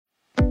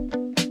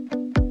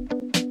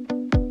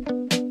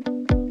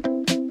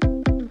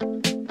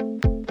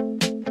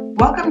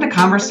Welcome to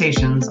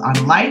Conversations on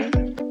Life,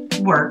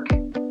 Work,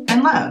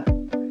 and Love,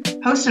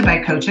 hosted by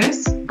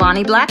coaches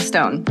Bonnie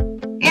Blackstone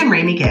and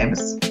Ramey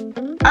Gibbs.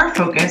 Our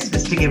focus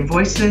is to give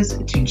voices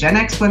to Gen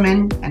X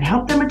women and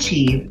help them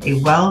achieve a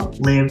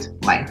well-lived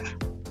life.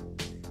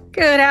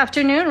 Good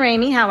afternoon,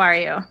 Ramey. How are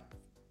you?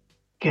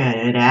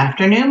 Good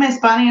afternoon,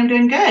 Miss Bonnie. I'm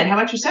doing good. How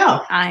about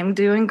yourself? I'm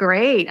doing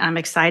great. I'm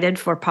excited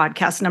for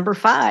podcast number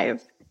 5.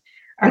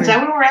 Is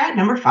that where we're at?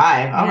 Number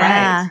 5. All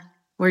right.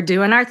 We're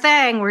doing our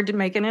thing. We're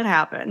making it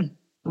happen.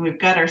 We've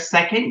got our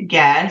second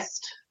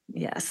guest.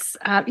 Yes.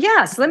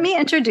 Let me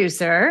introduce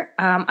her.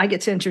 I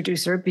get to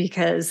introduce her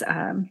because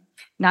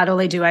not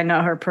only do I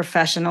know her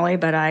professionally,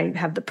 but I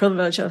have the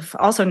privilege of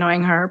also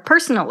knowing her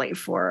personally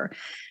for,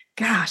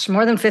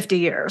 more than 50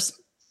 years.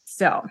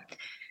 So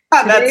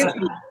how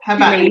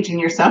about aging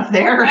yourself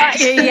there? Well,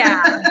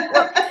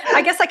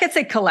 I guess I could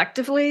say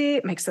collectively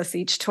it makes us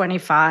each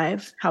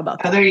 25. How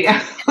about that? Oh, there you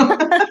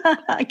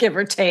go. Give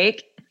or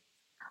take.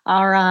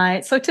 All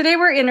right. So today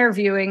we're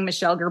interviewing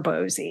Michelle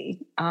Gerbozy.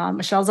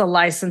 Michelle's a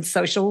licensed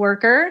social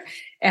worker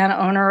and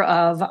owner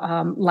of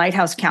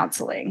Lighthouse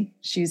Counseling.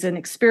 She's an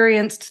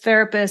experienced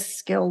therapist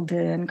skilled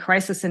in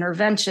crisis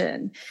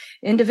intervention,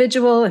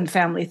 individual and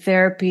family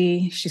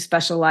therapy. She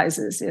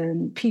specializes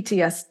in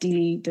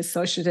PTSD,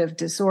 dissociative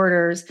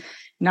disorders,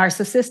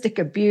 narcissistic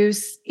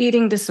abuse,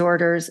 eating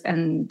disorders,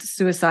 and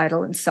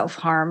suicidal and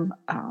self-harm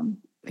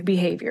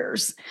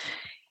behaviors.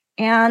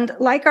 And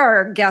like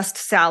our guest,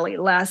 Sally,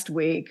 last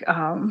week,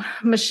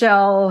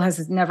 Michelle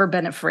has never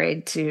been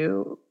afraid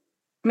to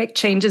make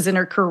changes in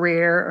her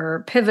career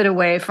or pivot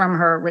away from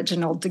her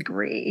original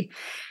degree.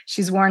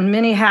 She's worn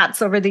many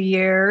hats over the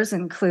years,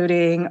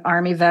 including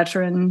Army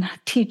veteran,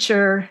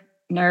 teacher,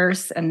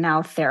 nurse, and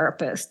now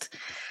therapist,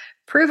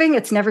 proving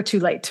it's never too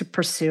late to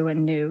pursue a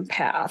new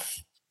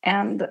path.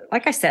 And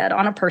like I said,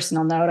 on a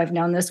personal note, I've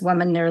known this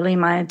woman nearly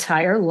my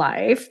entire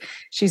life.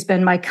 She's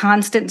been my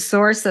constant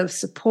source of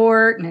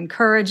support and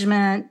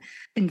encouragement,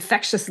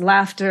 infectious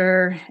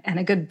laughter, and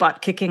a good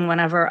butt kicking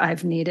whenever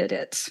I've needed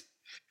it.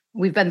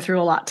 We've been through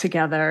a lot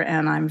together,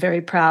 and I'm very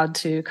proud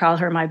to call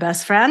her my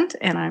best friend.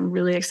 And I'm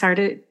really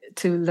excited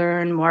to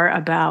learn more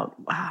about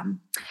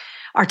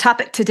our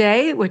topic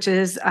today, which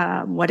is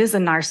what is a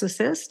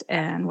narcissist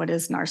and what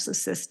is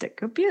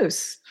narcissistic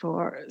abuse.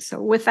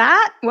 So with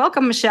that,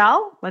 welcome,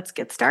 Michelle. Let's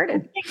get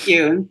started. Thank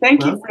you.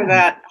 Thank you for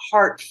that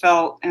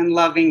heartfelt and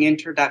loving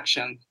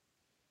introduction.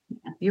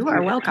 You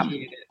are welcome.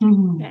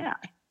 Mm-hmm. Yeah.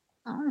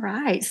 All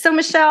right. So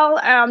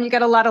Michelle, you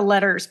got a lot of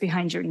letters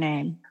behind your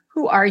name.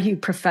 Who are you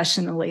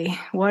professionally?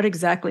 What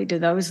exactly do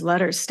those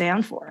letters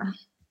stand for?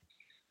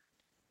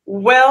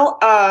 Well,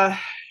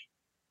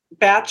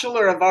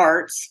 Bachelor of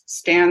Arts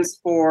stands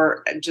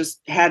for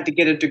just had to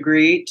get a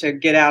degree to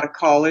get out of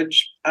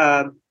college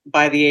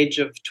by the age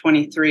of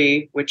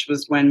 23, which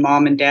was when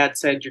mom and dad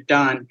said you're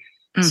done.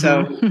 Mm-hmm.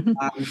 So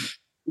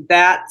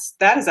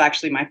that is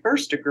actually my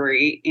first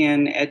degree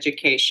in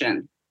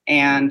education.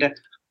 And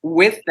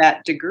with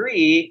that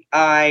degree,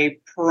 I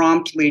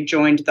promptly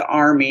joined the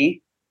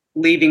Army,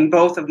 leaving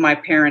both of my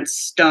parents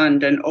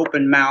stunned and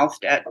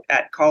open-mouthed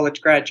at college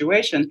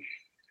graduation.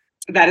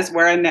 That is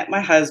where I met my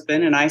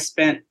husband, and I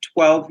spent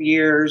 12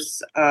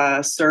 years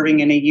serving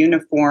in a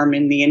uniform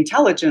in the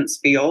intelligence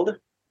field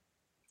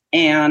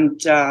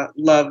and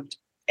loved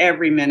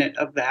every minute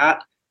of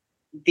that.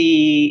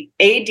 The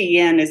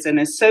ADN is an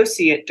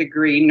associate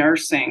degree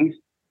nursing,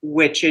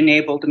 which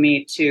enabled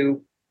me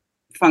to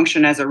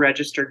function as a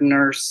registered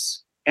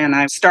nurse. And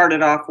I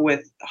started off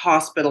with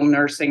hospital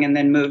nursing and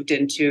then moved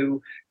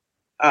into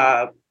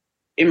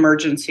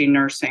emergency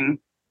nursing,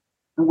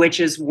 which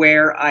is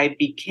where I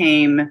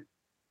became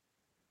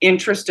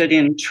interested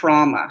in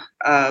trauma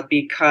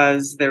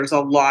because there's a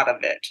lot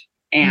of it,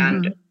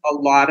 and a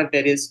lot of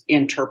it is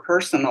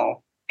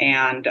interpersonal.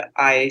 And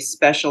I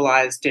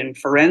specialized in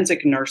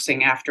forensic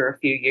nursing after a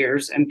few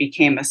years and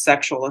became a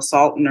sexual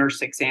assault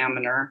nurse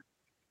examiner.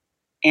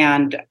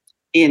 And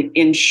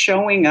in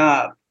showing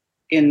up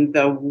in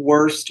the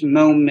worst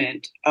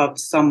moment of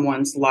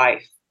someone's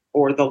life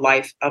or the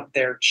life of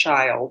their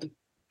child,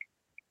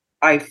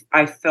 I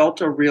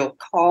felt a real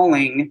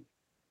calling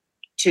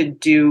to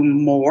do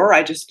more.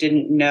 I just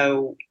didn't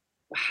know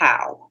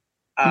how.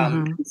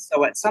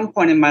 So at some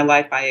point in my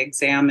life, I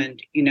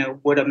examined,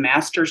 would a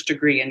master's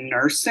degree in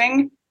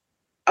nursing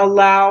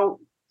allow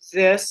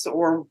this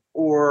or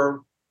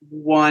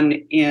one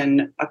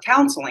in a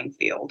counseling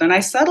field? And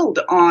I settled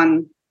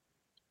on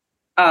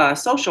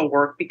social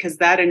work because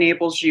that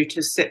enables you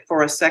to sit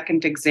for a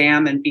second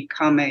exam and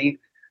become a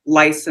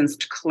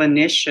licensed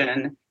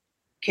clinician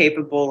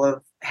capable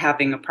of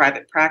having a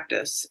private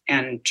practice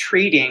and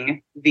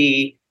treating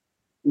the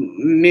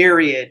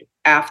myriad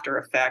after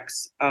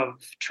effects of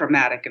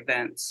traumatic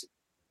events.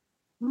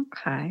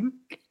 Okay.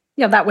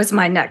 Yeah, that was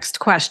my next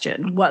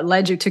question. What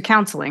led you to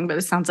counseling? But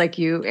it sounds like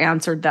you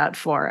answered that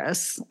for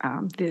us.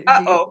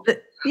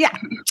 Yeah.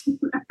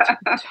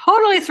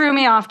 Totally threw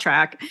me off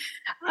track.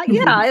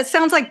 Yeah, it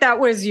sounds like that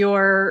was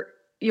your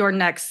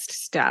next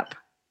step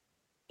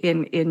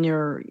in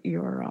your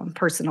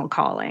personal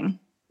calling.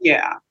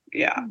 Yeah.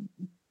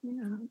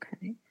 Yeah.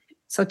 Okay.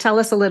 So tell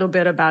us a little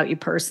bit about you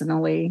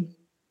personally.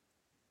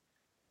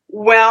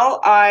 Well,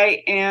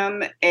 I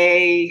am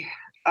a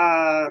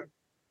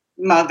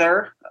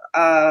mother,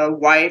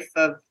 wife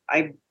of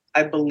I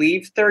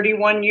believe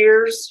 31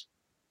 years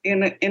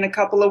in a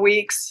couple of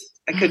weeks.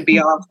 I could be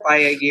off by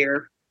a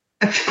year.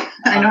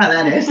 I know how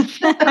that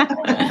is.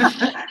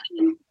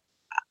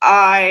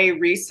 I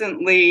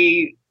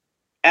recently,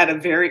 at a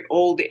very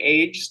old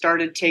age,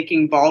 started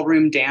taking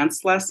ballroom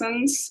dance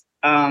lessons.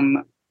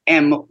 Am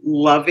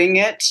loving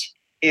it.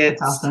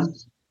 That's awesome.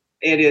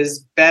 It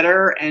is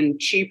better and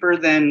cheaper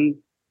than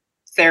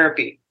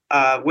therapy,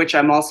 which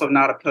I'm also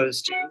not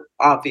opposed to,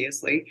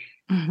 obviously.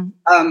 Mm-hmm.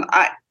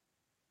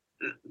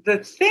 The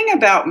thing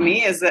about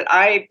me is that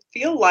I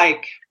feel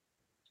like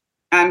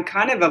I'm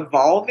kind of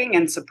evolving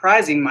and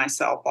surprising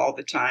myself all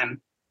the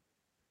time.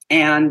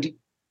 And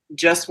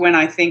just when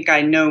I think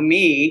I know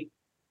me,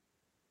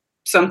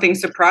 something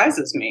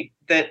surprises me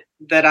that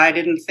I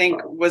didn't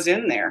think was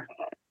in there.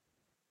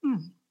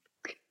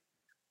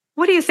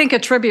 What do you think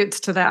attributes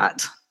to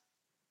that?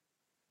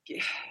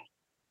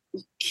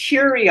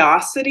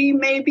 Curiosity,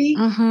 maybe,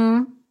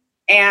 Mm-hmm.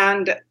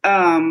 and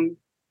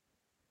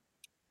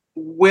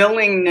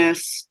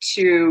willingness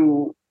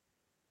to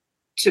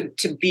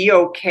be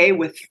okay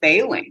with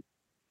failing.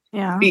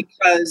 Yeah.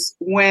 Because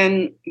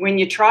when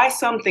you try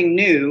something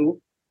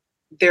new,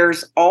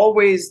 there's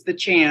always the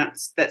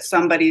chance that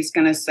somebody's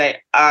going to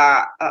say,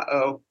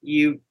 uh-oh,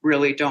 you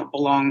really don't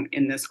belong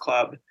in this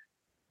club.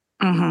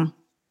 Mm-hmm.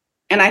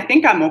 And I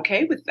think I'm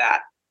okay with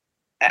that.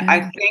 Yeah. I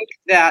think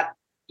that,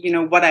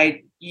 what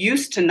I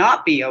used to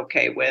not be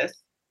okay with,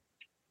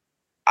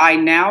 I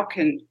now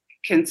can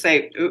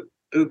say,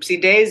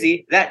 oopsie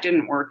daisy, that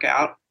didn't work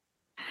out.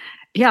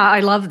 Yeah, I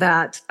love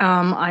that.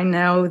 I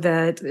know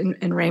that,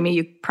 and Rami,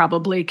 you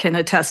probably can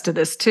attest to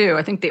this too.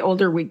 I think the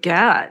older we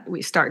get,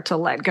 we start to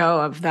let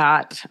go of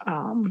that.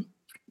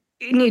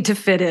 You need to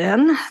fit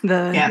in,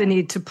 the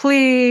need to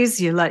please.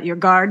 You let your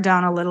guard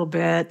down a little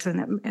bit,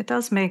 and it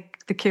does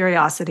make the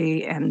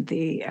curiosity and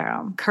the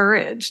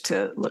courage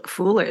to look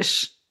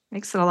foolish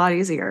makes it a lot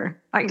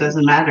easier. It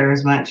doesn't matter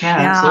as much. Yeah,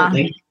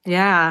 absolutely.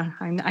 Yeah,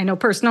 I know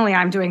personally,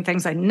 I'm doing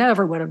things I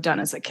never would have done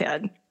as a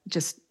kid,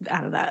 just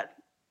out of that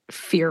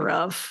fear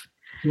of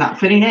not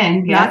fitting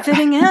in,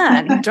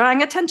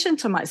 drawing attention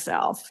to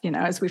myself,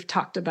 as we've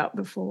talked about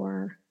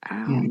before.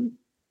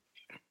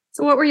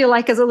 So what were you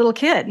like as a little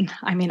kid?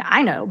 I mean,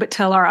 I know, but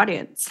tell our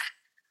audience.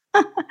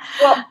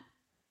 Well,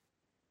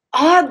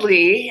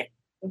 oddly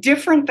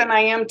different than I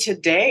am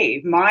today.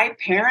 My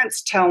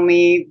parents tell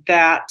me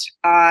that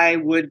I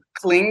would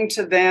cling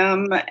to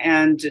them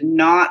and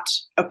not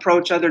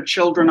approach other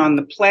children on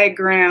the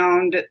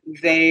playground.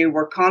 They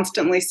were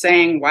constantly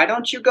saying, why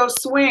don't you go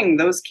swing?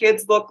 Those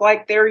kids look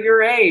like they're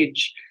your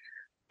age.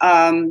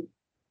 And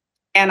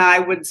I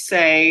would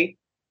say,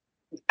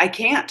 I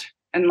can't.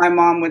 And my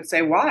mom would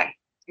say, why?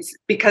 It's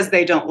because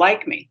they don't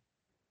like me.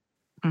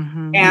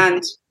 Mm-hmm.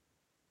 And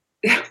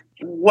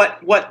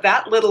what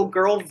that little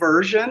girl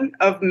version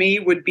of me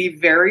would be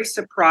very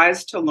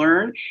surprised to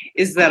learn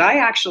is that I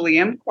actually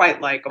am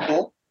quite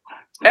likable.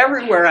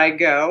 Everywhere I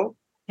go,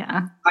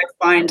 I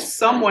find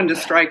someone to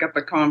strike up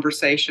a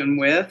conversation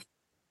with,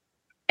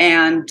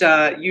 and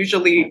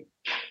usually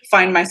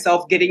find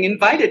myself getting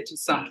invited to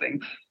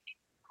something.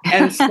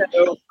 And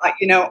so,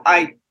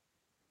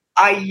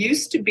 I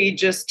used to be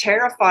just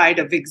terrified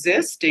of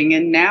existing,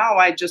 and now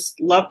I just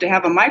love to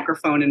have a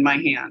microphone in my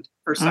hand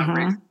for some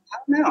reason. I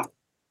don't know.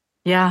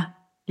 Yeah.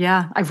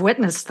 I've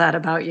witnessed that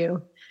about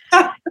you.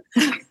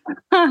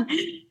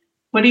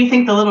 What do you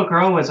think the little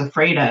girl was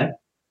afraid of?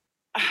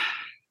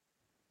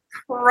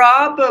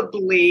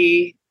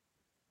 Probably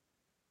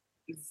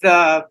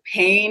the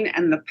pain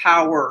and the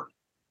power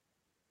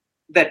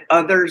that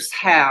others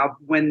have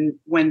when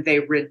they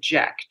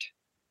reject.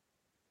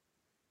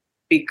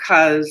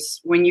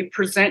 Because when you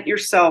present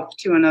yourself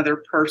to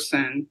another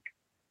person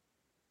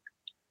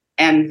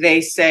and they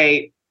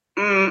say,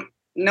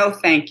 no,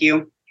 thank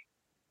you.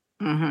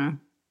 Mm-hmm.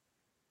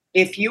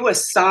 If you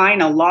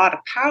assign a lot of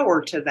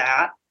power to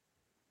that,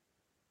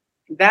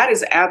 that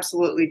is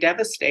absolutely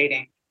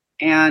devastating.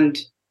 And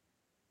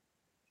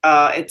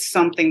it's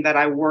something that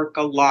I work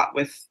a lot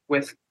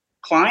with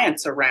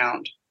clients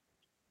around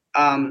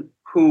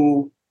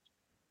who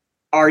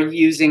are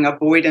using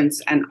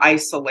avoidance and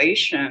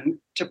isolation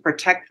to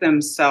protect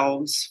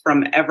themselves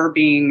from ever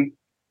being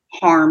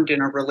harmed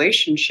in a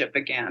relationship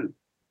again.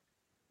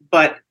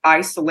 But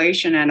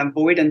isolation and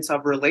avoidance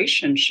of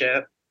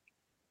relationship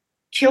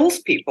kills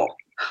people.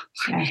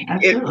 Yeah,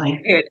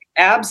 absolutely. It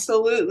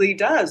absolutely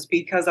does,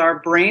 because our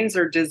brains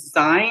are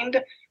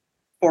designed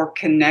for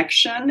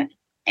connection.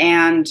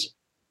 And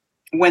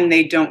when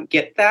they don't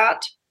get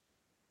that,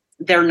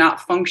 they're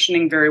not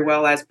functioning very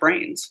well as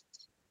brains.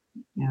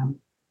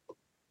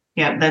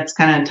 Yeah, that's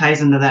kind of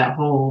ties into that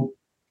whole,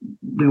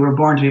 we were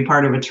born to be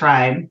part of a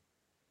tribe,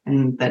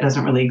 and that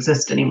doesn't really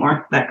exist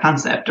anymore, that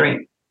concept, right?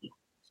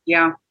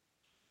 Yeah.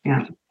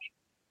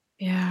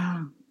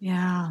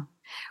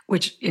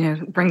 Which,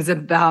 brings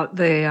about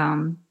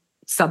the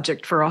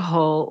subject for a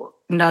whole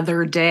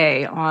another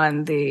day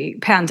on the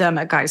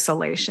pandemic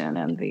isolation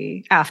and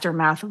the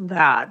aftermath of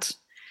that.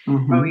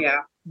 Mm-hmm. Oh, yeah.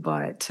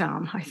 But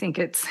I think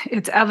it's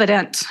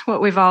evident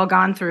what we've all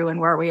gone through and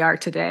where we are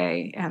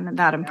today, and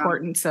that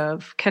importance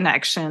of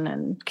connection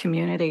and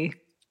community.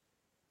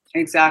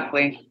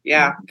 Exactly.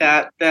 Yeah,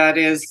 that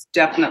is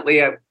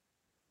definitely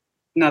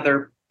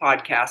another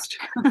podcast.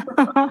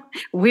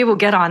 We will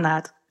get on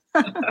that.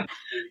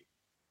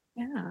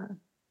 Yeah.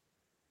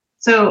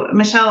 So,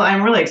 Michelle,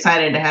 I'm really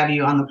excited to have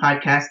you on the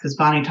podcast because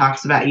Bonnie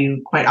talks about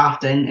you quite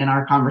often in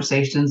our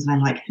conversations. And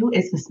I'm like, who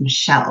is this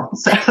Michelle?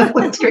 So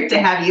it's great to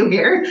have you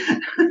here.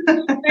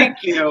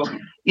 Thank you.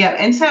 Yeah.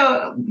 And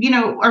so,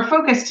 our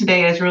focus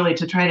today is really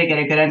to try to get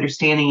a good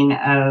understanding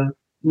of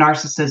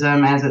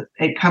narcissism as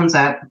it comes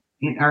up.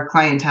 Our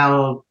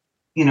clientele,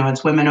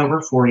 it's women over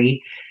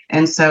 40.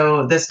 And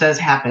so this does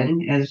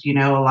happen, as a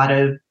lot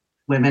of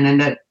women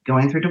end up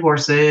going through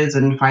divorces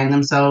and find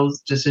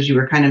themselves, just as you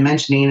were kind of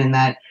mentioning, in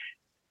that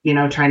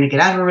trying to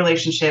get out of a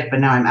relationship, but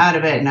now I'm out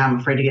of it. And now I'm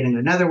afraid to get into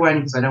another one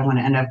because I don't want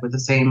to end up with the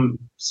same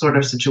sort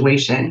of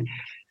situation.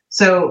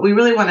 So we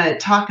really want to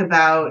talk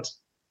about,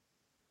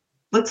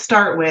 let's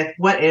start with,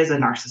 what is a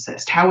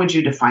narcissist? How would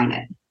you define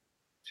it?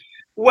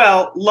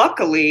 Well,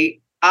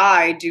 luckily,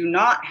 I do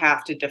not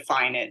have to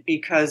define it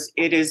because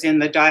it is in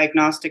the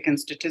Diagnostic and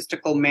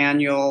Statistical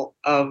Manual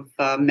of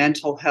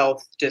Mental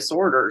Health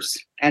Disorders.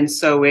 And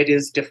so it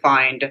is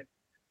defined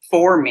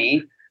for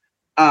me.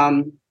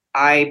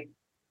 I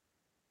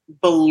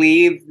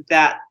believe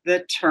that the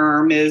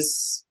term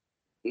is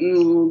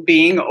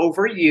being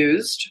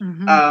overused,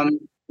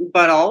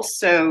 but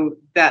also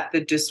that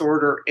the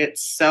disorder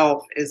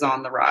itself is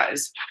on the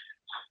rise.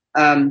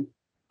 The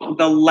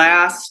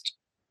last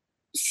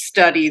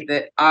study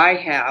that I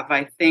have,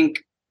 I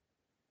think,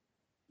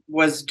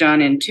 was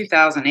done in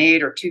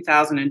 2008 or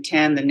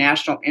 2010. The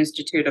National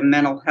Institute of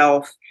Mental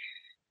Health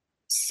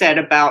said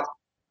about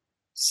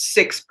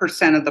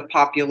 6% of the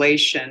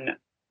population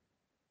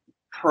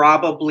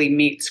probably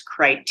meets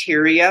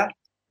criteria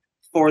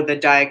for the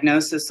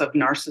diagnosis of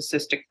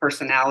narcissistic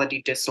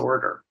personality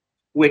disorder,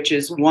 which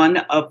is one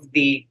of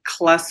the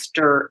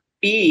cluster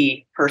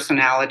B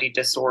personality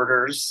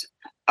disorders.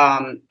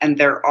 And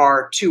there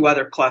are two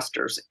other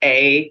clusters,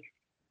 A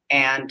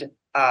and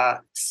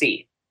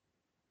C.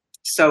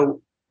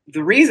 So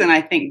the reason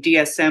I think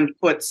DSM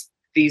puts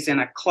these in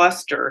a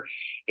cluster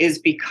is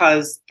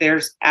because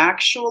there's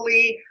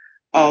actually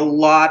a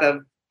lot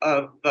of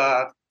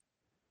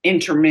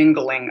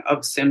intermingling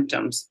of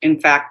symptoms.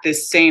 In fact,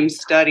 this same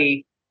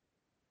study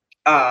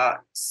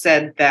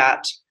said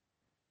that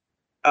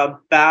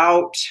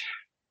about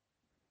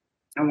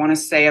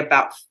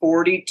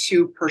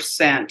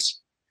 42%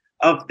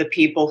 of the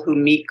people who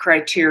meet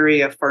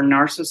criteria for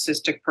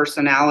narcissistic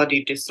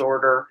personality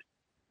disorder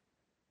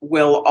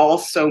will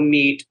also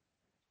meet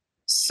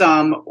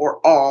some or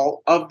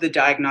all of the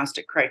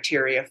diagnostic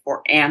criteria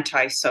for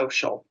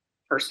antisocial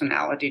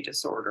personality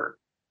disorder,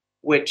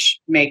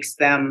 which makes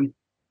them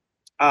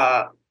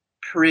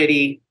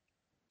pretty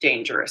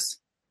dangerous.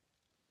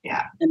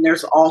 Yeah. And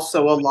there's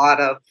also a lot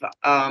of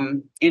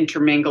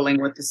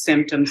intermingling with the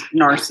symptoms,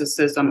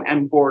 narcissism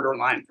and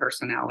borderline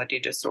personality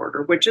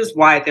disorder, which is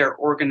why they're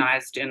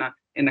organized in a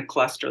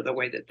cluster the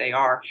way that they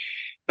are.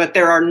 But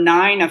there are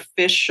 9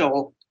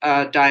 official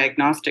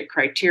diagnostic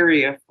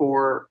criteria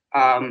for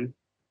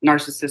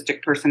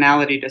narcissistic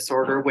personality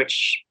disorder,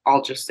 which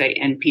I'll just say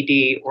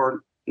NPD or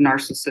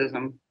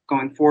narcissism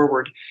going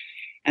forward.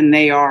 And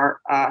they are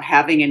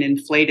having an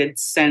inflated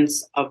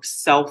sense of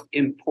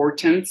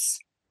self-importance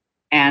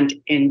and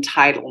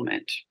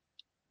entitlement,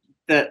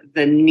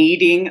 the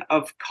needing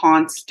of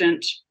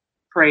constant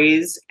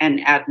praise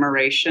and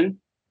admiration,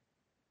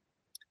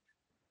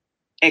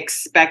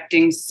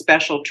 expecting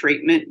special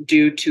treatment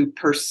due to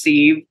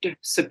perceived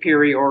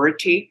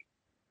superiority.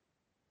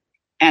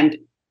 And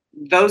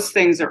those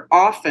things are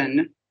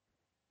often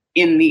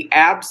in the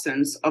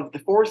absence of the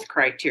 4th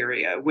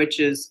criteria, which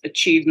is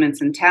achievements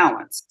and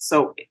talents.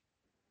 So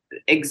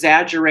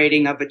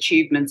exaggerating of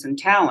achievements and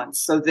talents.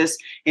 So this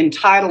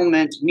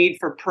entitlement, need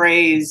for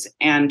praise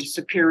and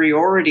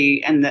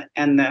superiority, and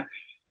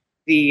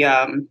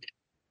the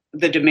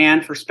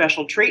demand for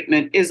special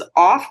treatment is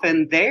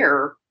often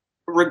there,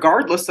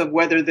 regardless of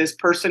whether this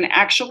person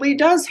actually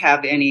does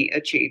have any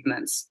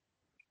achievements.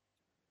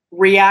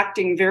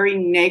 Reacting very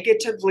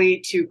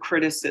negatively to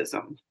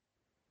criticism.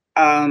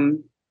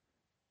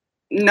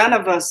 None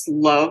of us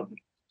love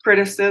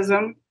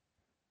criticism,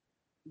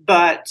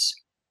 but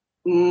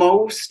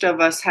most of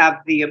us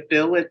have the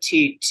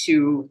ability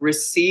to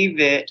receive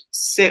it,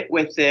 sit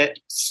with it,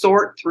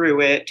 sort through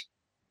it,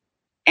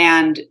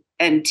 and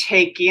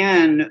take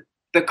in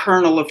the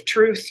kernel of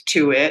truth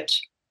to it,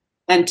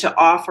 and to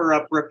offer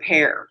up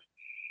repair.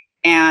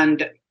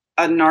 And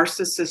a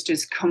narcissist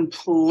is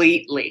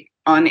completely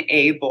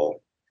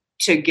unable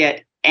to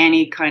get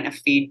any kind of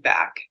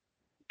feedback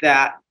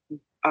that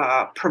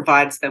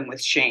provides them with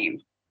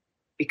shame,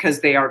 because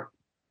they are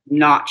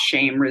not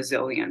shame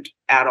resilient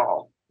at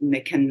all. And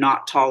they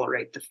cannot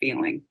tolerate the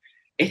feeling.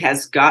 It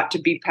has got to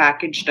be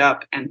packaged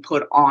up and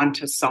put on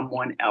to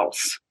someone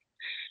else.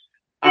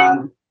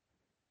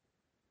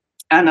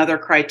 Another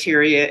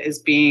criteria is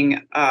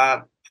being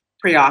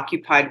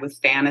preoccupied with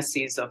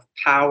fantasies of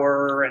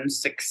power and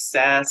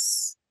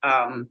success,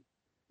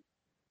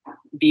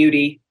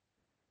 beauty,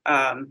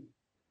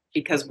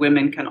 because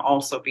women can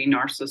also be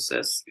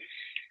narcissists.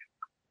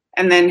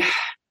 And then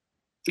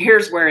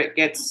here's where it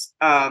gets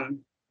a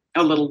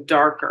little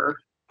darker,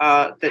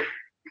 that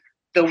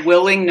the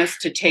willingness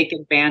to take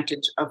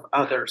advantage of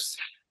others.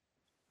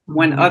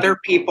 When other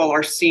people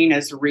are seen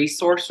as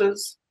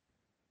resources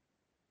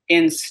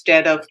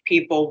instead of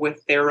people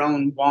with their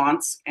own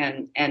wants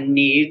and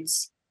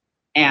needs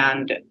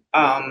and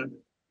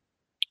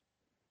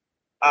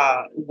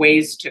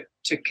ways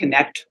to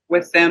connect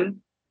with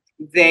them,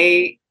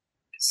 they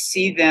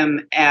see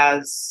them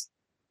as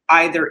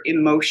either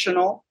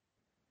emotional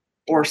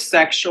or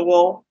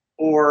sexual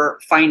or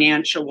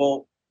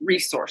financial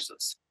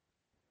resources.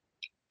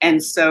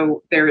 And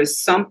so there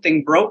is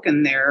something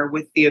broken there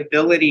with the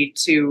ability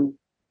to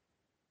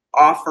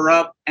offer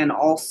up and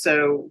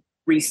also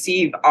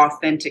receive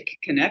authentic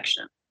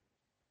connection.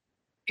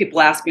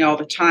 People ask me all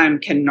the time,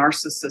 can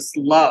narcissists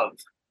love?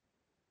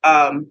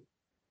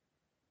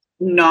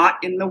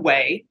 Not in the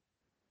way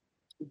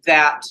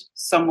that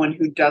someone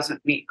who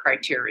doesn't meet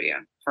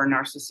criteria for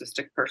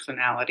narcissistic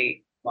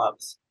personality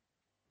loves.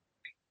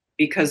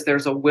 Because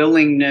there's a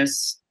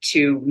willingness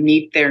to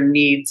meet their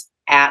needs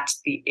at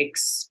the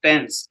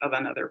expense of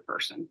another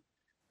person.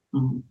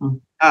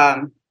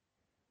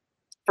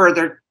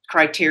 Further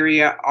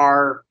criteria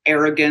are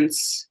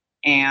arrogance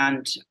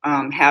and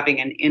having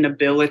an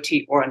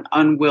inability or an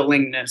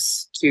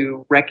unwillingness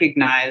to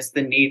recognize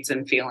the needs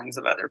and feelings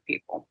of other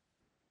people.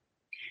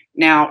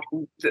 Now,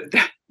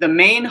 the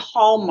main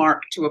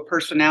hallmark to a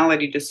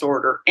personality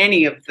disorder,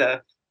 any of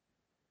the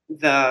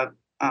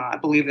I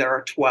believe there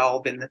are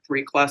 12 in the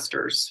 3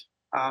 clusters,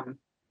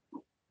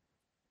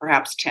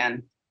 perhaps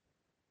 10.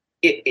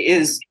 It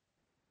is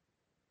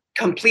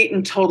complete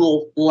and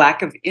total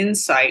lack of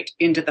insight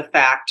into the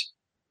fact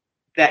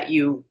that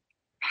you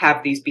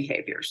have these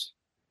behaviors.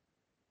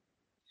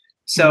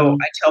 So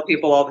I tell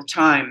people all the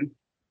time,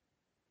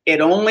 it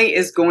only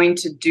is going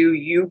to do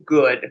you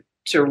good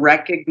to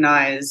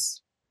recognize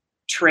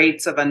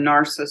traits of a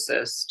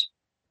narcissist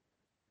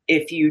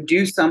if you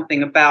do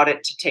something about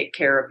it to take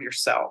care of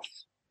yourself.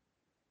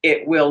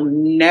 It will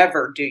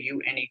never do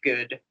you any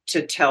good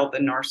to tell the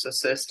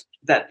narcissist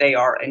that they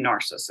are a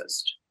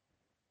narcissist.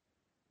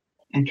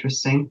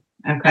 Interesting.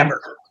 Okay.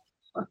 Never.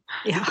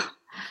 Yeah.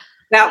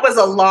 That was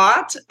a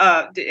lot.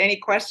 Did any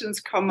questions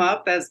come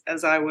up as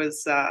I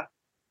was saying?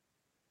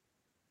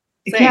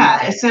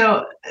 Yeah,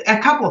 so a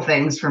couple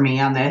things for me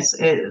on this.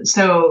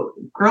 So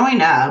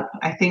growing up,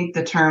 I think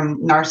the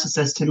term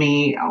narcissist to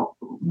me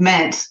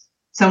meant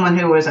someone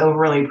who was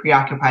overly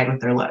preoccupied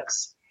with their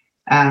looks.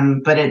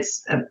 But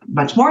it's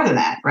much more than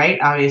that, right?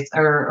 Obviously,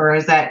 or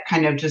is that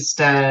kind of just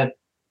a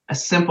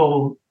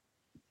simple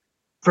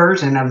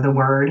version of the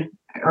word,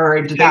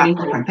 or do they mean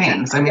different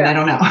things? I mean, I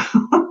don't know.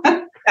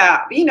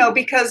 Yeah,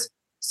 because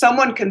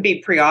someone can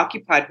be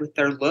preoccupied with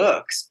their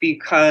looks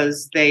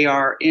because they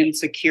are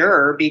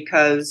insecure,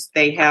 because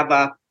they have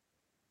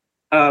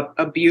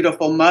a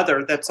beautiful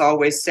mother that's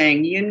always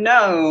saying,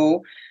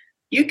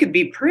 you could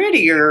be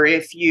prettier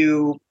if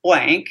you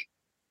blank,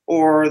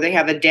 or they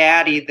have a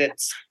daddy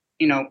that's,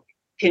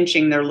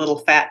 pinching their little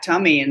fat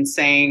tummy and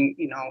saying,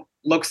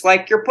 looks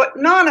like you're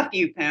putting on a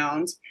few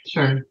pounds.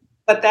 Sure.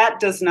 But that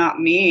does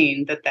not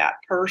mean that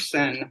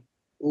person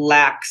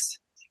lacks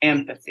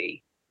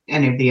empathy.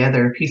 Any of the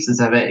other pieces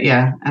of it.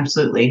 Yeah,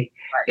 absolutely.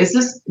 Right.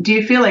 Do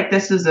you feel like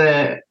this is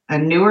a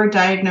newer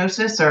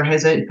diagnosis, or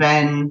has it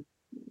been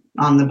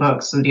on the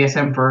books of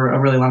DSM for a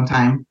really long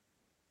time?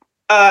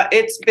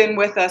 It's been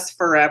with us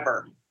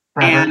forever.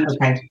 And,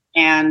 okay.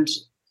 And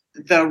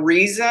the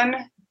reason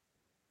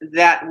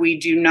that we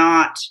do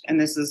not, and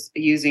this is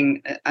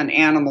using an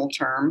animal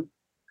term,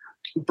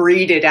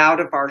 breed it out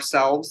of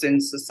ourselves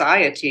in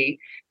society,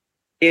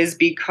 is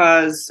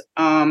because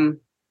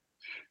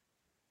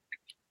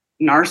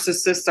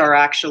narcissists are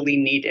actually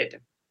needed.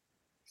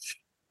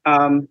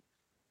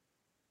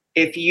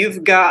 If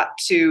you've got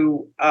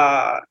to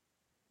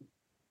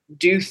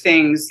do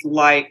things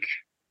like,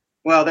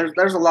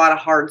 there's a lot of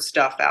hard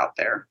stuff out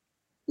there,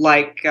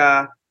 like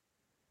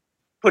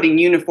putting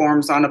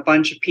uniforms on a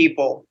bunch of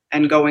people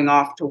and going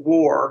off to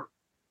war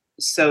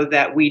so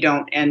that we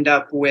don't end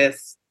up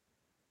with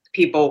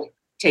people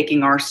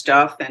taking our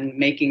stuff and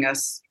making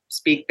us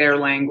speak their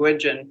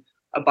language and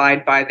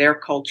abide by their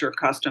culture,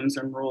 customs,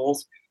 and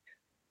rules.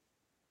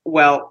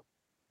 Well,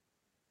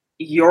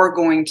 you're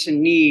going to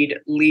need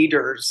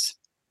leaders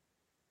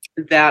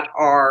that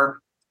are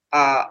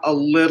a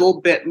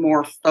little bit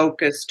more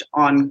focused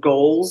on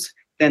goals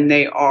than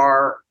they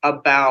are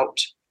about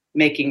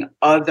making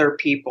other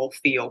people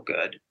feel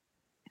good.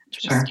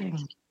 Interesting.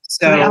 Sure.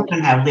 So we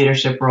often have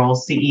leadership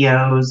roles,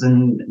 CEOs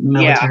and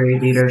military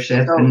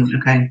leadership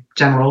and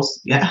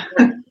generals. Yeah.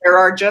 There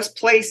are just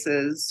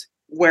places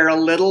where a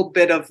little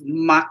bit of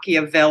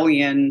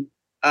Machiavellian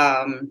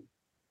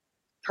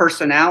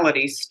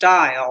personality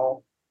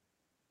style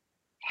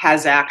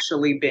has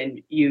actually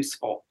been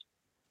useful.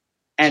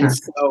 And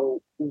Sure.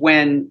 so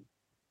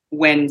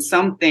when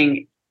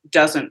something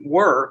doesn't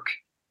work,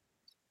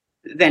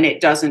 then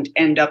it doesn't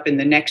end up in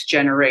the next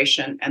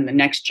generation and the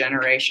next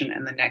generation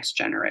and the next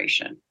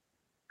generation.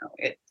 No,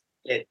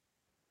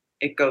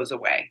 it goes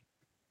away.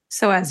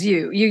 So as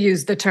you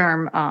use the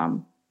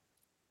term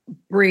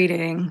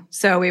breeding,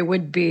 so it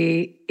would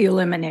be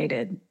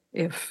eliminated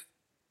if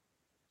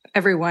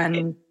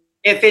everyone.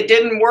 If it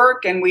didn't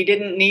work and we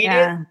didn't need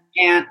then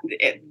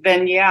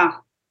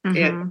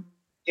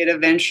it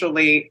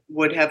eventually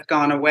would have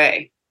gone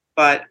away.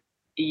 But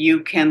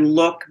you can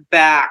look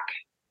back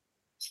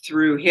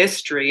through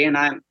history, and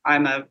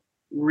I'm a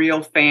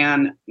real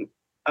fan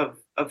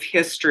of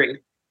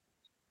history.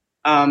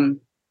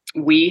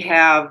 We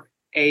have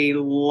a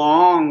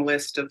long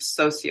list of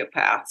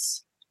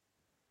sociopaths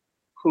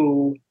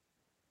who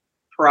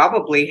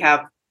probably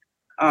have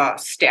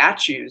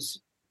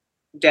statues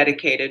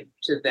dedicated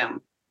to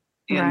them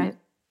in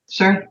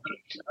Sure.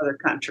 other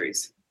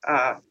countries.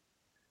 Yeah,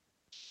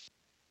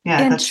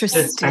 that's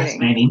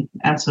fascinating.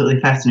 Absolutely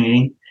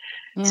fascinating.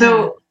 Yeah.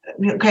 So,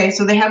 okay,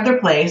 so they have their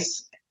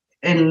place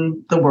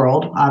in the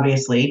world,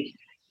 obviously.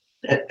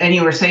 And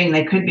you were saying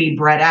they could be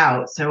bred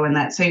out. So in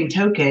that same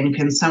token,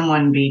 can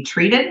someone be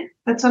treated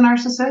that's a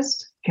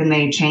narcissist? Can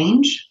they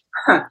change?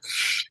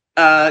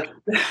 Not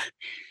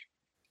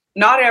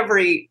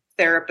every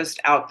therapist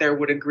out there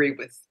would agree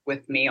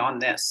with me on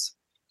this.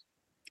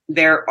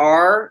 There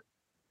are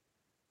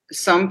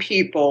some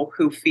people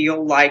who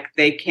feel like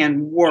they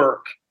can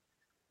work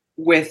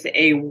with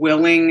a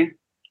willing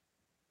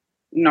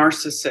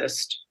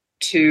narcissist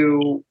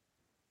to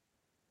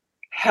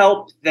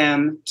help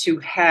them to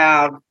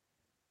have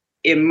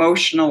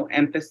emotional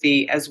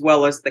empathy as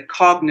well as the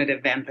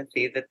cognitive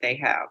empathy that they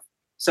have.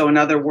 So in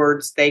other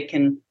words, they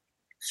can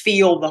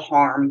feel the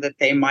harm that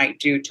they might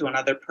do to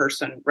another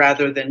person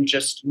rather than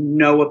just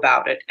know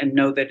about it and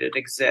know that it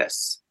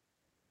exists.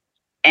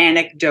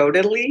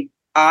 Anecdotally,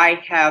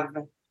 I have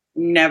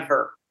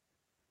never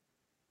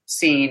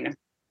seen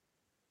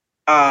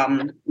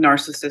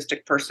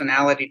narcissistic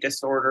personality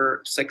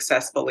disorder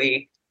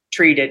successfully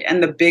treated.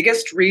 And the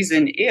biggest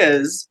reason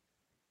is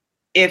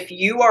if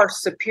you are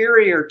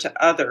superior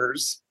to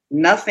others,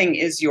 nothing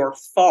is your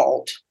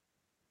fault.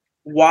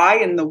 Why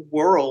in the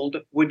world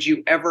would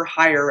you ever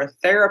hire a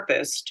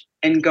therapist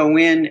and go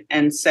in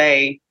and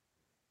say,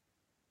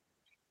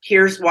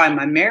 here's why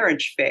my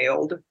marriage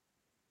failed.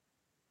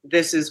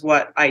 This is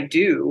what I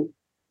do.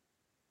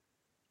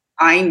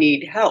 I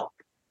need help.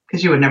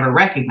 Because you would never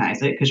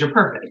recognize it because you're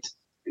perfect.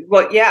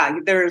 Well, yeah,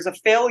 there's a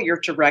failure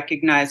to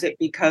recognize it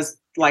because,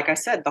 like I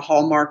said, the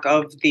hallmark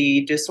of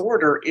the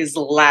disorder is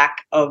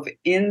lack of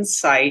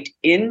insight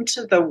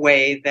into the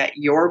way that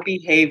your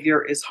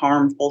behavior is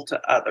harmful to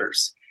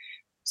others.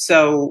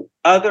 So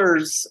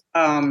others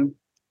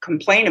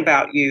complain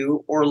about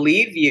you or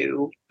leave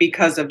you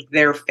because of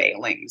their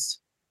failings.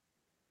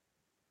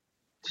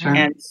 Sure.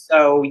 And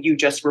so you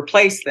just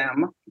replace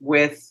them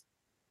with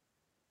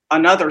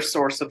another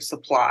source of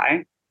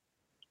supply,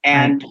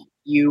 and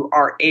you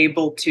are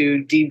able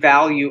to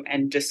devalue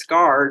and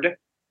discard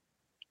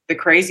the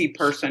crazy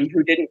person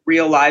who didn't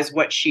realize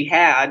what she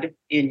had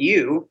in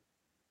you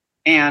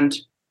and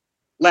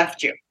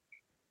left you.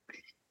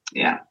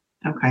 Yeah.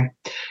 Okay.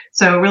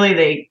 So really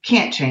they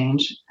can't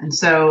change. And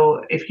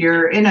so if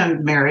you're in a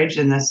marriage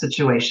in this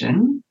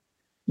situation,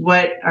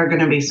 what are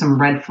going to be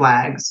some red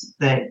flags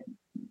that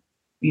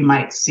you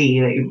might see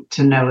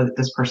to know that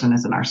this person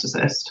is a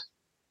narcissist?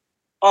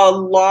 A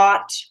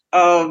lot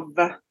of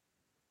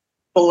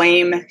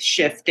blame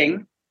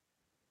shifting.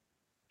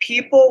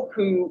 People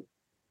who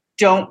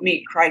don't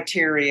meet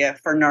criteria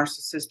for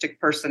narcissistic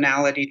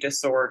personality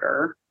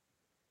disorder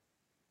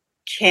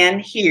can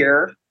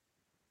hear,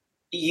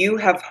 you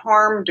have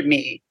harmed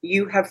me,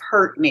 you have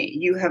hurt me,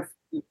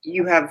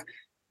 you have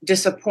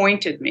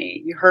disappointed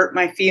me, you hurt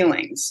my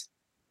feelings.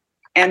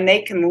 And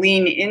they can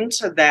lean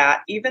into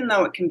that, even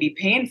though it can be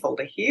painful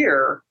to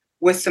hear,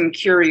 with some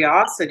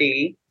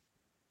curiosity.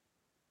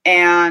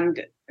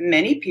 And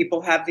many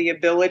people have the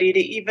ability to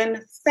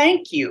even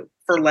thank you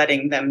for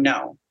letting them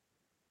know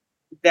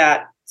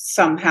that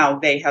somehow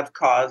they have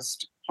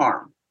caused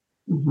harm.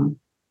 Mm-hmm.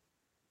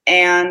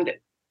 And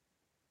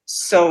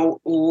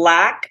so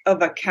lack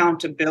of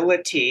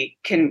accountability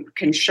can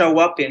show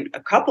up in a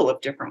couple of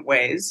different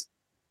ways.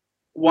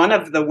 One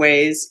of the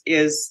ways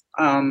is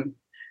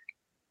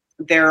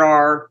there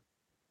are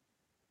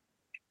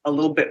a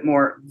little bit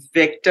more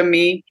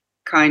victim-y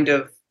kind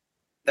of,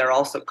 they're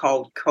also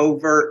called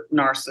covert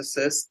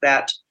narcissists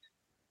that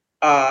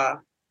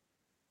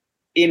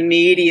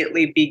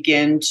immediately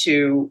begin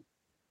to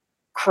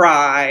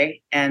cry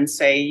and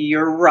say,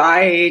 you're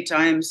right,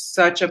 I'm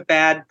such a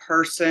bad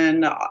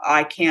person,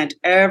 I can't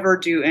ever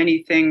do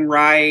anything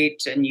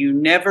right, and you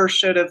never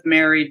should have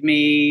married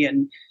me,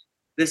 and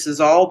this is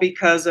all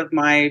because of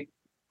my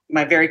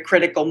very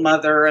critical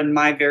mother and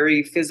my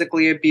very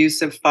physically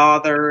abusive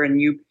father, and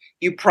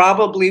you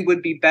probably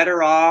would be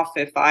better off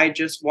if I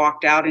just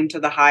walked out into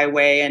the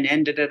highway and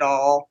ended it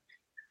all.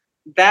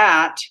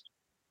 That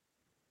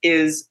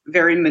is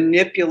very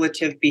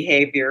manipulative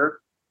behavior,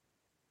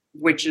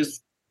 which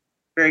is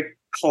very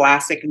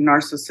classic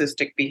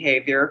narcissistic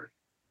behavior,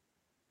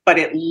 but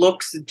it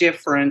looks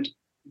different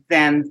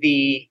than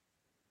the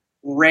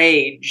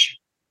rage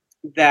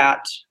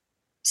that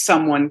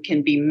someone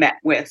can be met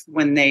with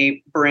when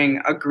they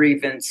bring a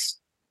grievance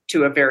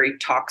to a very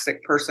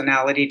toxic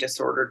personality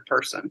disordered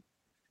person.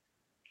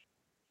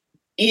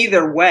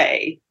 Either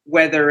way,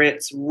 whether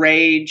it's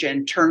rage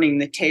and turning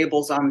the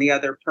tables on the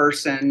other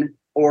person,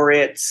 or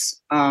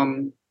it's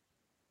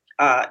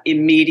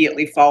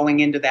immediately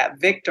falling into that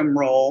victim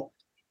role,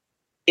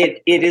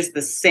 it is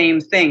the same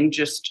thing,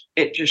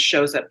 it just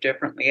shows up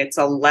differently. It's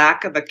a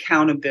lack of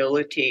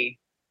accountability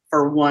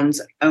for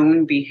one's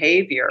own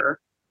behavior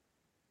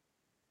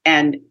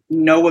and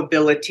no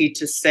ability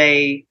to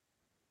say,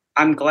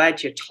 I'm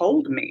glad you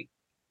told me.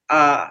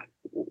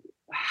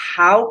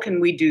 How can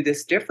we do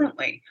this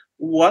differently?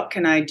 What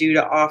can I do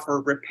to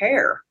offer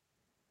repair?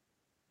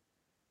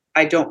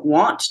 I don't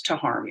want to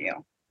harm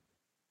you.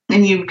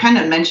 And you kind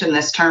of mentioned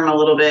this term a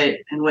little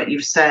bit in what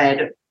you've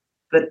said,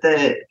 but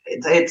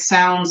it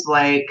sounds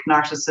like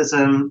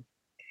narcissism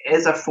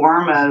is a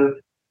form of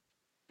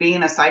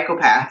being a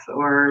psychopath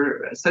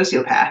or a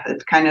sociopath.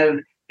 It kind of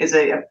is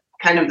a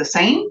kind of the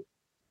same.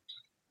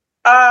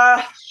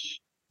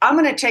 I'm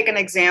going to take an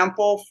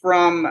example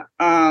from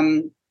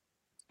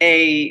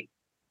a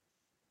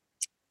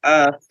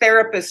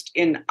therapist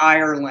in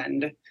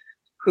Ireland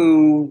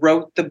who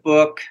wrote the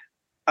book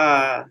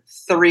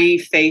Three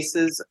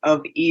Faces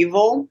of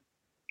Evil.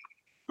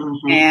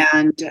 Mm-hmm.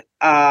 And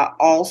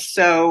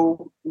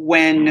also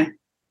When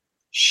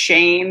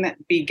Shame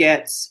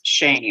Begets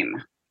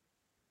Shame.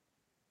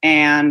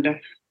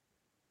 And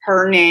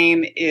her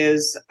name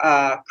is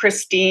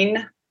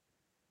Christine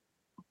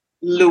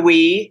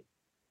Louis,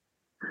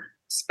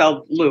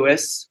 spelled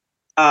Lewis,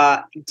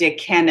 de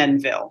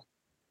Canonville.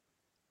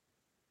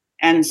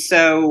 And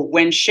so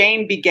When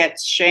Shame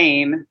Begets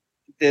Shame,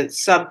 the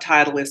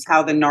subtitle is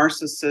How the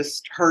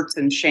Narcissist Hurts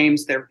and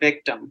Shames Their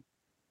Victim.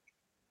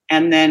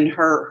 And then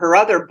her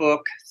other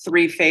book,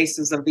 Three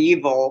Faces of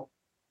Evil,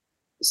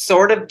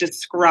 sort of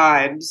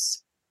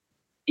describes,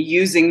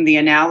 using the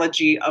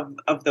analogy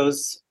of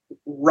those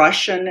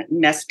Russian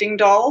nesting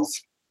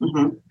dolls,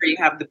 mm-hmm. where you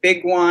have the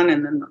big one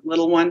and then the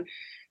little one.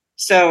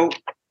 So,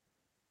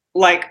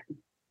 like,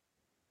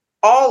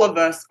 all of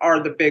us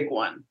are the big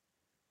one.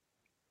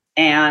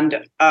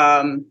 And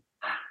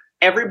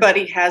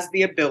everybody has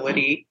the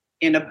ability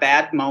in a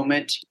bad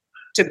moment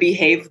to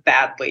behave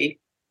badly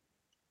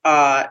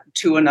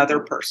to another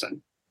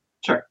person.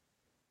 Sure.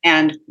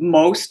 And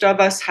most of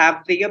us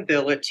have the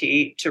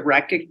ability to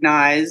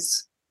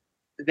recognize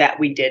that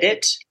we did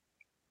it,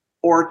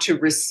 or to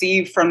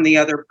receive from the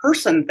other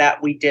person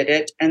that we did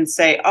it and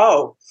say,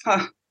 oh,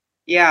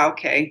 yeah,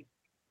 okay,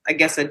 I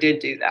guess I did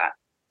do that.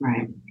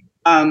 Right.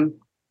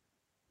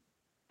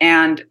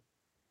 And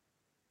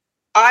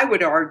I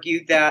would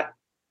argue that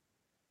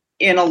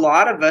in a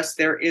lot of us,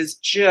 there is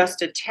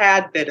just a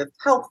tad bit of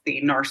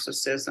healthy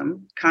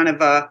narcissism, kind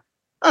of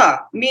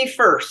me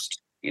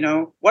first,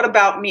 what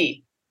about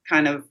me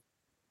kind of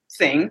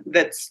thing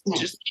that's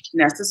just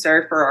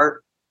necessary for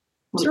our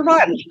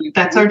survival.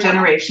 That's our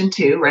generation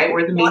too, right?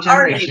 We're the me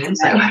generation.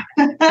 So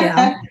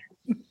yeah.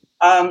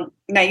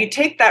 Now you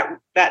take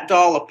that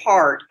doll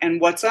apart,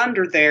 and what's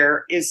under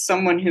there is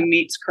someone who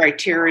meets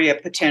criteria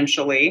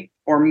potentially,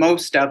 or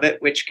most of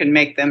it, which can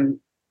make them,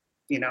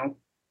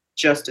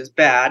 just as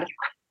bad.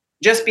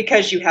 Just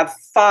because you have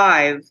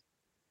 5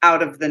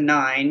 out of the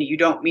 9, you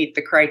don't meet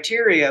the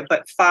criteria,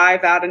 but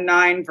 5 out of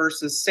 9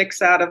 versus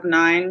 6 out of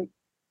 9,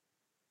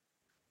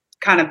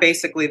 kind of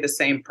basically the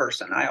same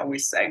person, I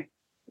always say.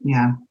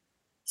 Yeah.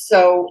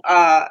 So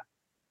I've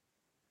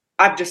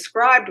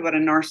described what a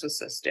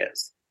narcissist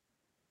is.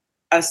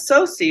 A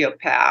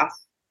sociopath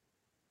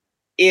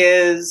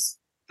is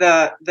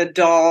the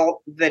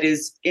doll that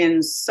is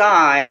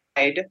inside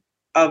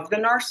of the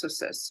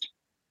narcissist.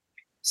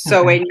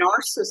 So a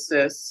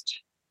narcissist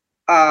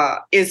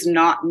is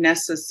not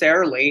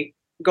necessarily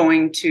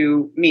going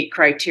to meet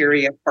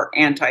criteria for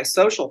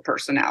antisocial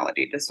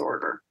personality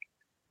disorder,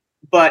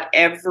 but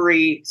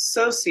every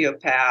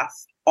sociopath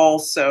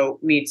also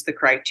meets the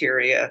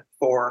criteria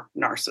for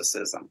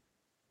narcissism.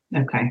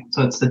 Okay,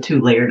 so it's the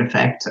 2-layered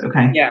effect.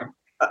 Okay. Yeah.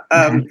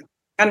 A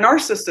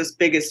narcissist's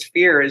biggest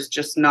fear is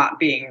just not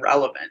being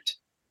relevant,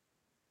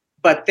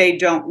 but they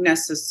don't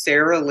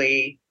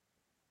necessarily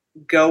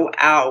go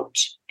out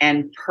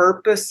and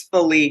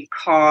purposefully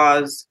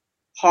cause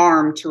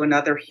harm to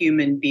another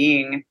human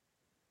being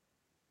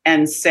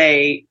and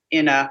say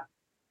in a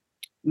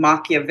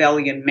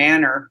Machiavellian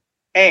manner,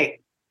 hey,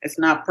 it's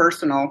not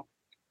personal.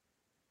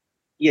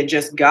 You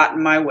just got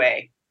in my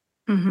way.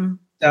 Mm-hmm.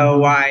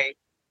 So I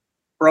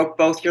broke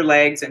both your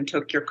legs and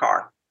took your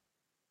car.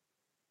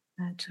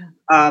 Gotcha.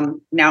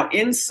 Now,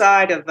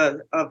 inside of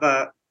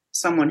a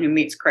someone who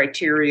meets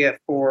criteria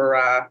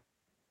for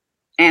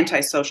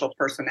antisocial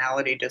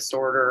personality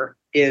disorder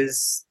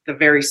is the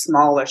very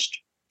smallest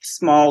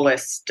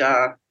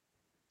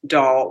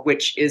doll,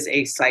 which is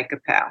a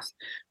psychopath,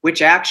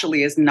 which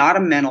actually is not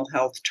a mental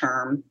health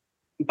term,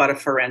 but a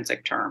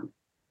forensic term.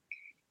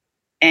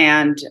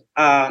 And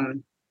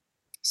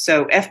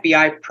so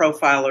FBI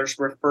profilers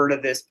refer to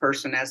this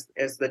person as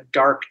the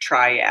dark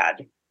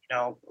triad,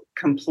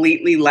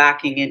 completely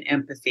lacking in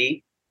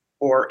empathy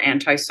or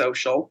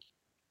antisocial,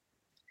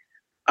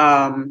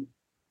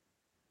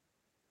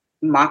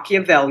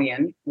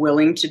 Machiavellian,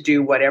 willing to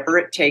do whatever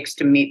it takes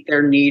to meet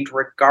their need,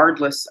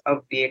 regardless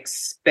of the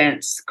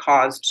expense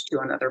caused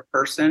to another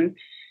person,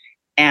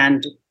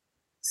 and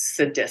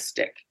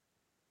sadistic.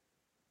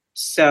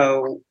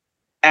 So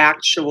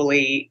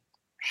actually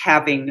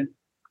having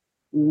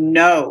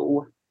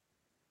no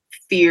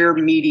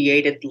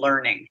fear-mediated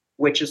learning,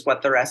 which is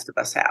what the rest of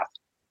us have.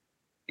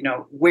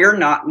 We're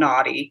not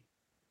naughty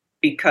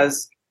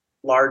because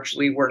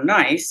largely we're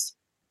nice,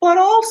 but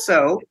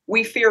also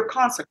we fear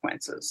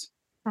consequences.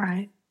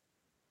 Right.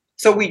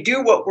 So we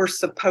do what we're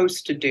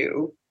supposed to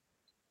do.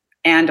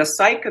 And a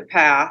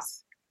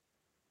psychopath,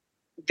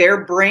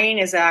 their brain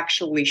is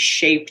actually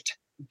shaped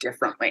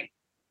differently.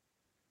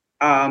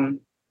 A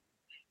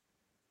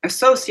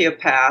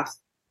sociopath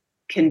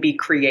can be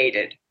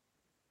created.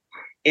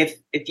 If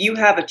you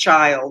have a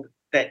child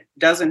that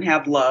doesn't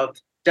have love,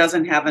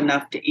 doesn't have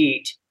enough to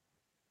eat,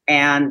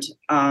 and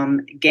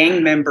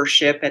gang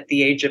membership at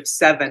the age of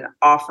 7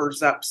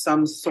 offers up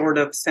some sort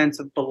of sense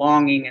of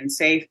belonging and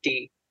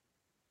safety,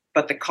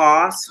 but the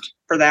cost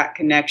for that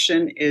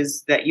connection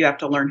is that you have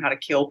to learn how to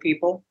kill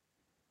people,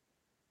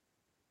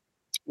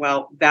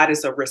 well, that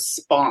is a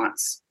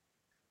response.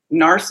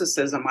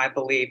 Narcissism, I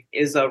believe,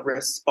 is a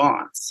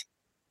response.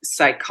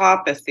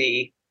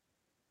 Psychopathy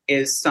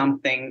is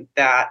something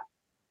that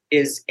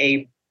is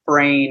a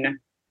brain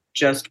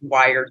just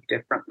wired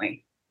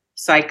differently.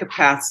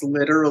 Psychopaths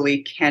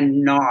literally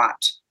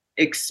cannot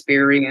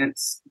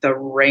experience the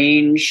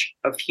range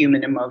of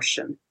human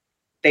emotion.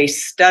 They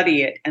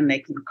study it and they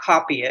can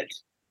copy it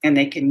and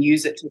they can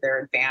use it to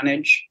their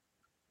advantage,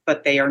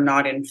 but they are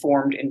not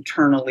informed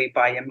internally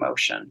by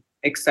emotion,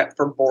 except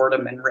for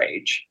boredom and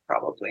rage,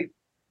 probably.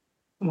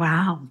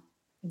 Wow.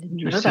 I didn't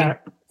know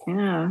that.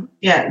 Yeah.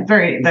 Yeah,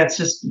 that's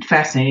just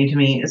fascinating to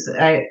me.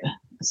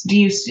 Do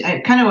you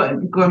kind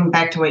of going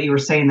back to what you were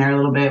saying there a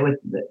little bit with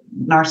the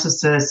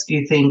narcissist, do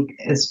you think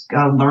is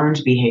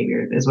learned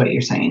behavior is what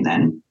you're saying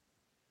then?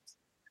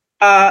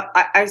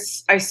 I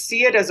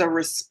see it as a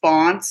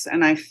response,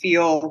 and I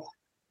feel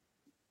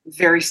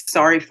very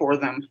sorry for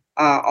them,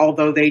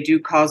 although they do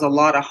cause a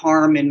lot of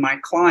harm in my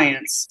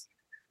clients.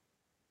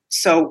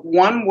 So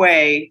one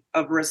way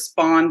of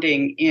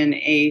responding in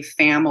a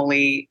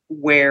family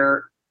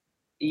where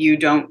you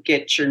don't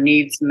get your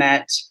needs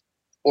met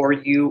or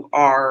you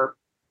are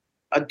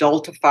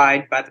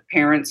adultified by the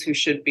parents who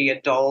should be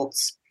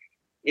adults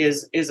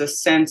is a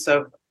sense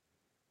of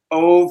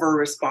over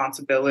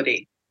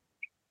responsibility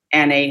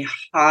and a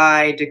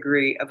high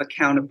degree of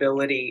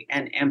accountability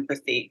and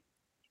empathy.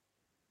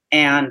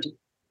 And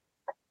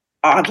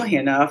oddly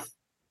enough,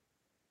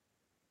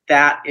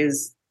 that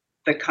is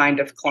the kind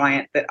of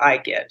client that I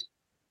get,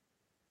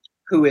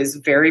 who is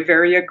very,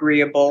 very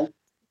agreeable,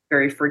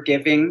 very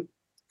forgiving,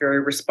 very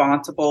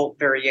responsible,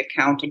 very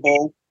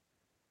accountable,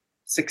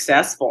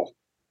 successful.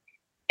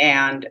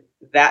 And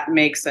that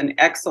makes an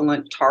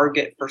excellent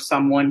target for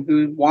someone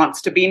who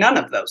wants to be none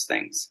of those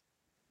things.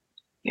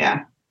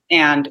 Yeah.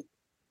 And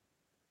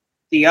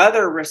the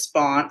other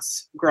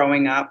response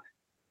growing up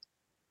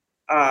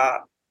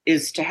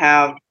is to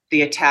have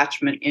the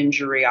attachment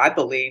injury, I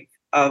believe,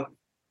 of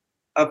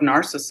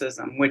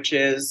narcissism, which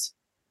is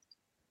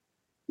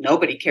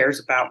nobody cares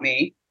about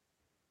me.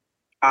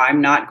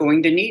 I'm not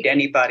going to need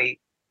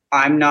anybody.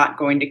 I'm not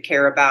going to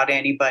care about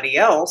anybody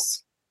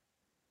else.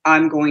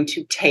 I'm going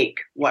to take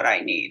what I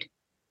need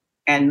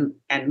and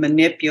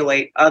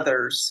manipulate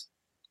others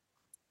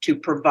to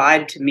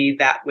provide to me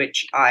that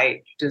which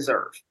I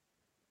deserve.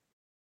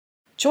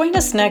 Join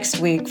us next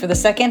week for the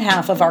second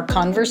half of our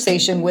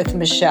conversation with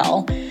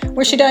Michelle,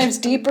 where she dives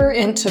deeper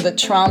into the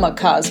trauma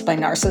caused by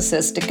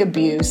narcissistic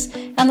abuse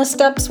and the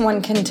steps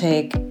one can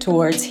take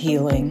towards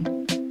healing.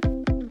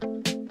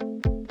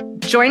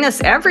 Join us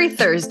every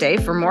Thursday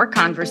for more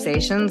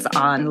conversations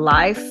on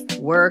life,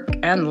 work,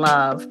 and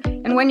love.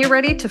 And when you're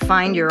ready to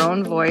find your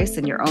own voice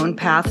and your own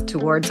path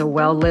towards a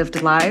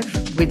well-lived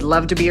life, we'd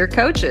love to be your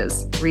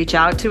coaches. Reach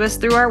out to us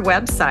through our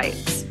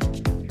websites.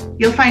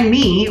 You'll find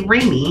me,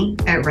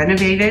 Raimi, at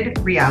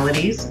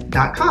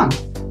renovatedrealities.com.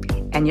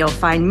 And you'll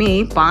find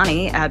me,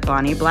 Bonnie, at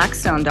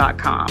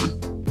bonnieblackstone.com.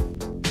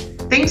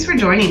 Thanks for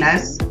joining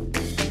us.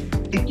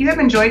 If you have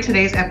enjoyed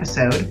today's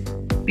episode,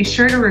 be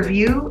sure to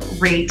review,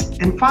 rate,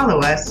 and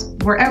follow us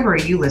wherever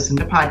you listen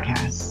to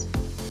podcasts.